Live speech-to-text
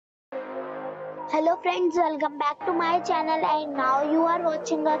Hello friends, welcome back to my channel and now you are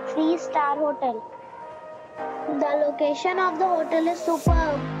watching a 3-star hotel. The location of the hotel is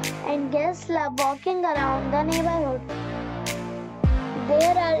superb and guests love walking around the neighborhood.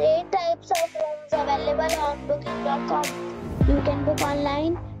 There are 8 types of rooms available on booking.com. You can book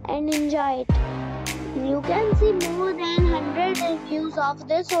online and enjoy it. You can see more than 100 reviews of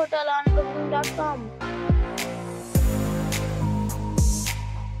this hotel on booking.com.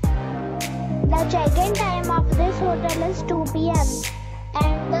 The check-in time of this hotel is 2 p.m.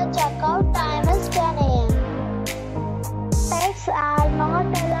 and the check-out time is 10 a.m. Pets are not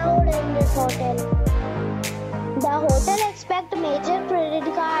allowed in this hotel. The hotel accepts major credit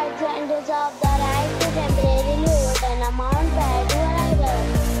cards and reserves the right to temporarily hold an amount prior to arrival.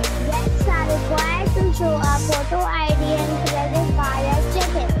 Guests are required to show a photo ID and credit card at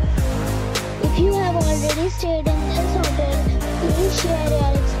check-in. If you have already stayed in this hotel, please share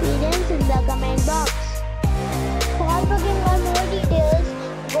your experience in the comment box. For booking or more details,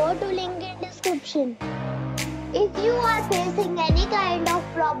 go to link in description. If you are facing any kind of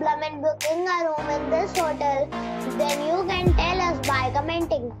problem in booking a room in this hotel, then you can tell us by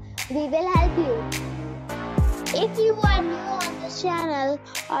commenting. We will help you. If you are new on this channel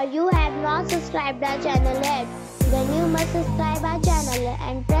or you have not subscribed our channel yet, then you must subscribe our channel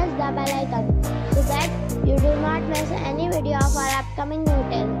and press the bell icon so that you do not miss any video of our upcoming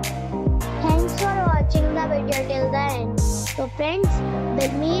hotel. Thanks for watching the video till the end. So friends,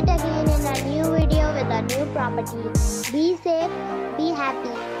 we'll meet again in a new video with a new property. Be safe, be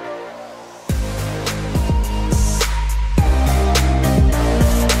happy.